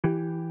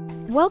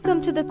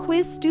Welcome to the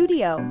Quiz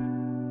Studio.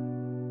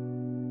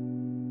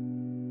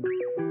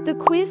 The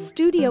Quiz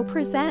Studio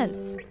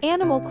presents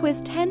Animal Quiz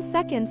 10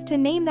 seconds to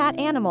name that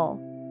animal.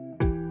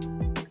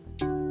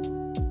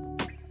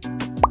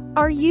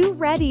 Are you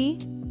ready?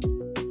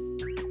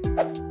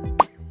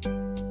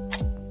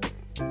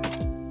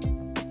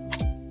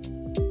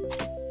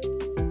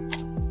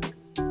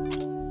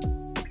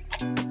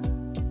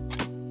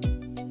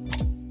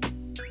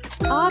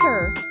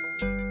 Otter.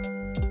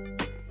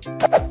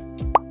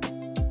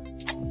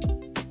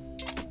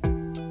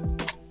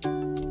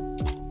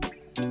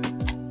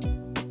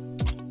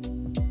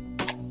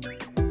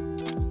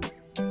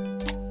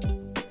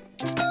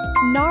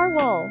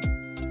 Narwhal.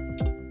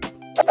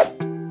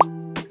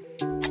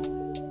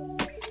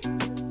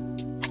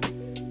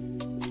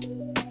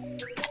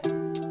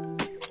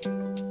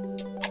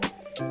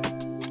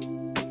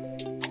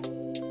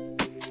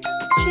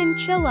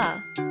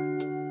 Chinchilla.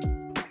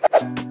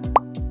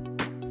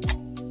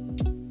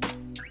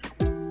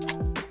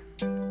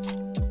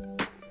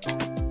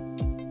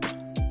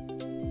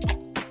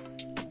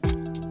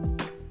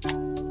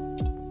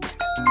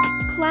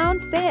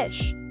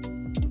 Clownfish.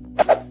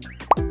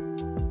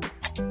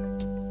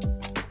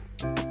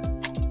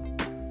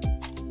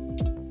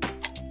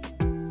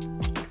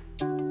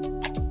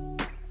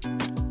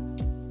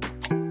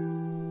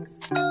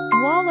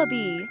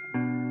 Wallaby.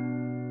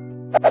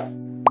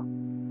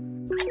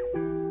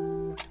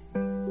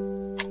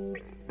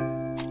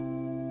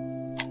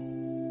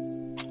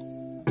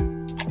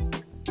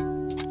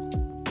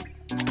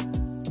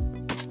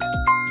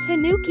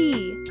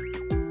 Tanuki.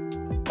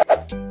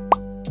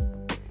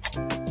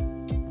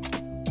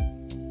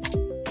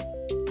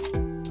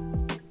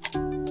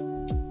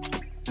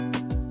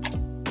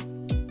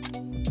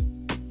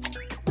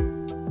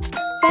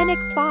 Fennec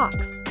fox.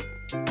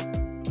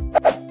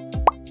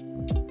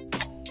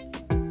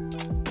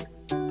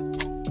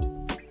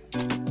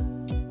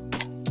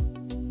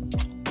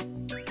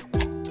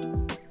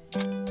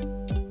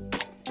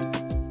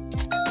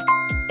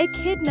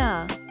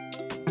 Echidna.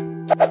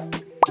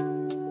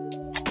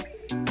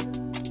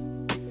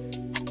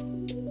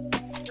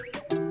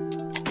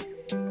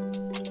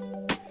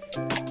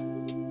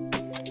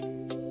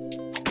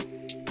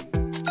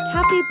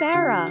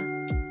 Capybara.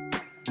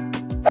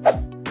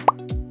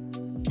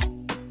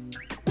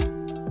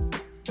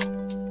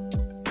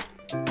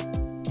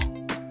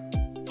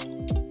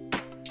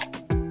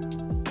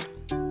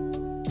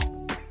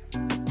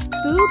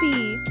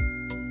 Booby.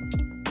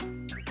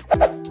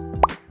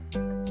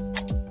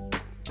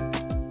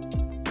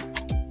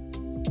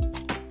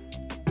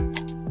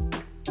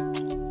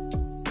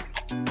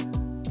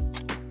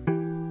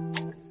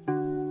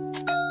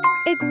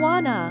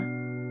 Iguana.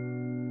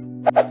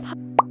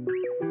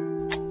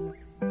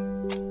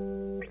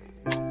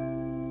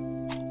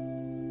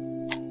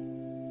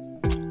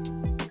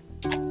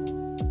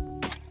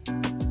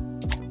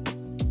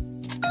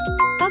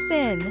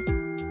 Puffin.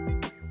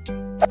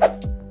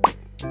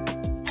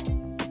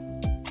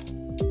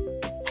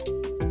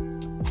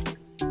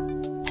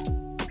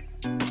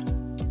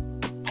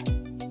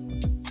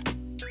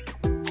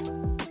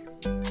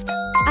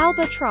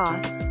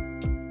 Albatross.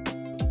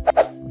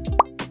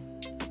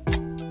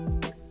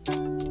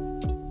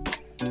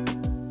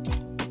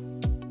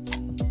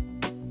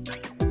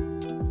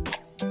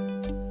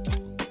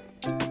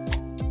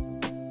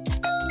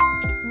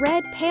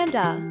 Red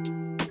panda.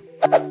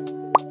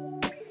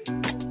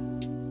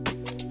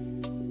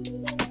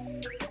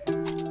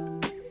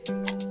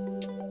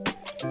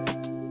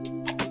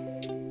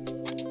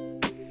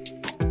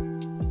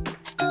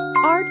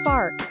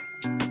 Aardvark.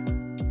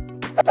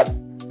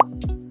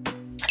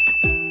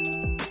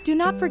 Do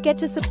not forget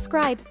to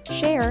subscribe,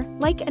 share,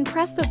 like and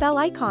press the bell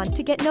icon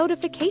to get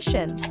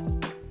notifications.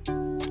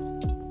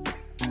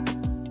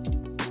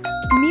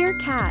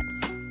 Meerkats.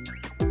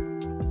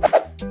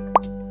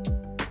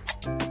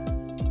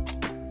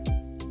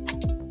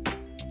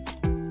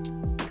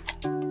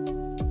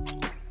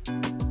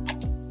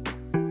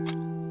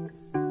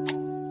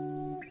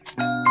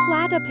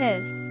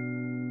 Platypus.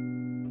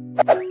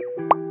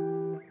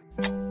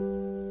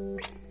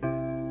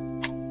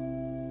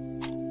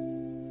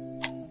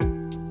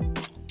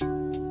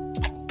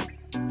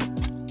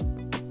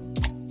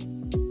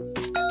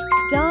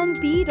 Dung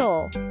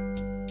beetle.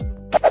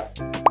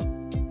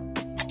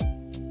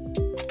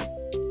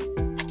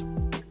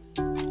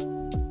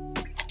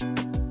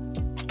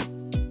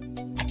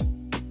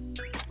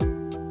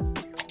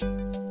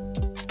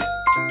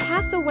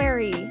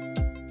 Cassowary.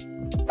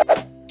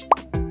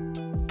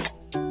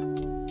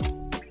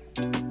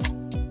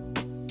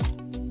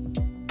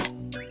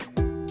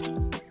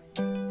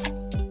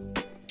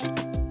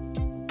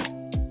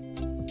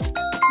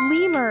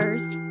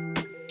 Lemurs.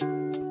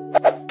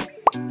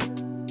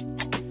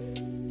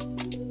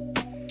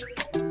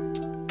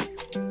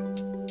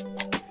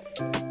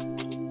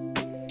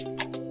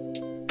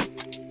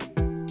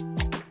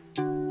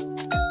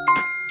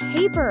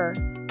 Tapir.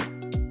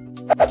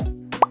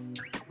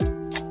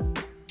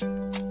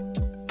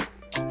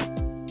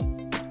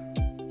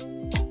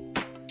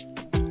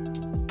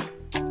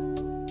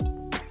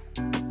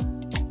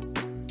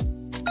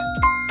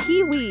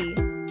 Kiwi.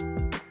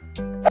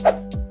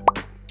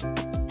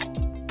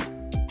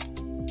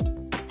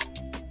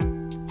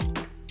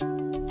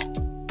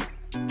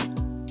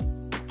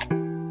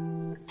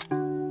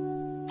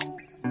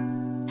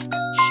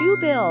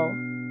 Shoebill.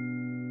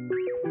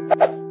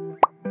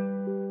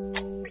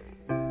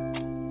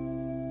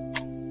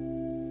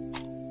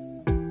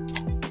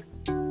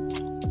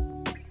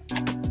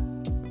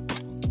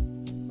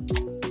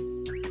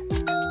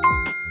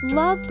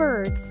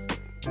 Lovebirds.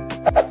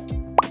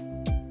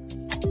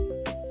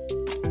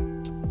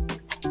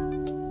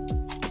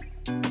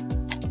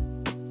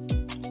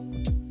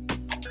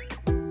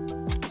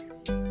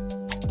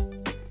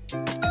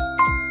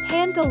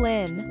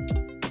 Pangolin.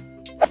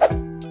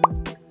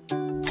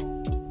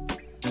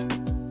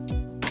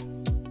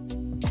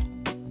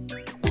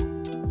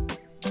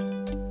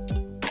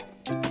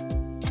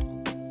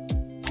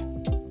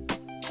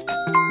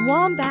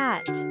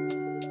 Wombat.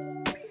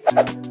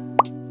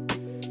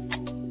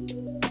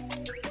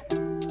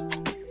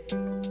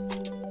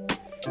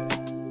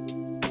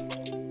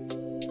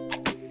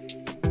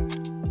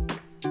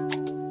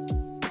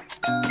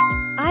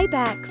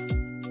 Ibex.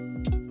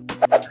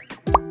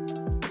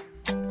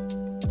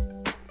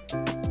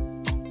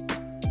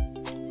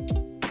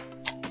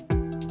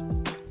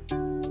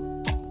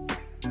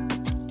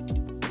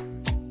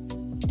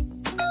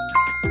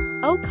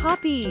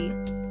 Okapi.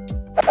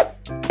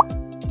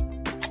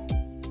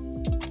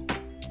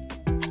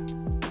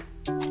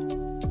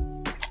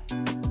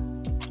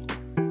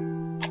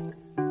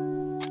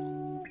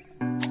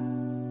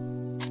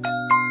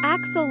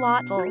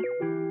 Axolotl.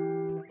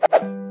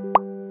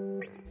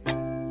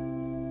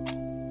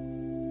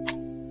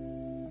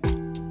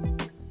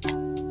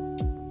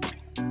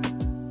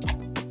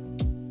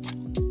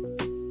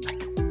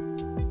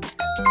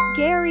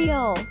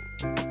 Gharial.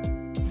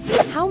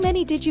 How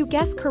many did you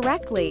guess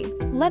correctly?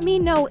 Let me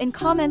know in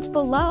comments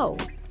below.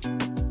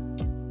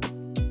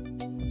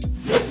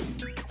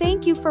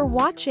 Thank you for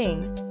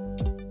watching.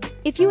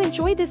 If you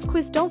enjoy this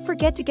quiz, don't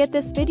forget to get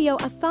this video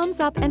a thumbs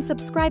up and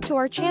subscribe to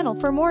our channel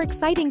for more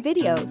exciting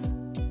videos.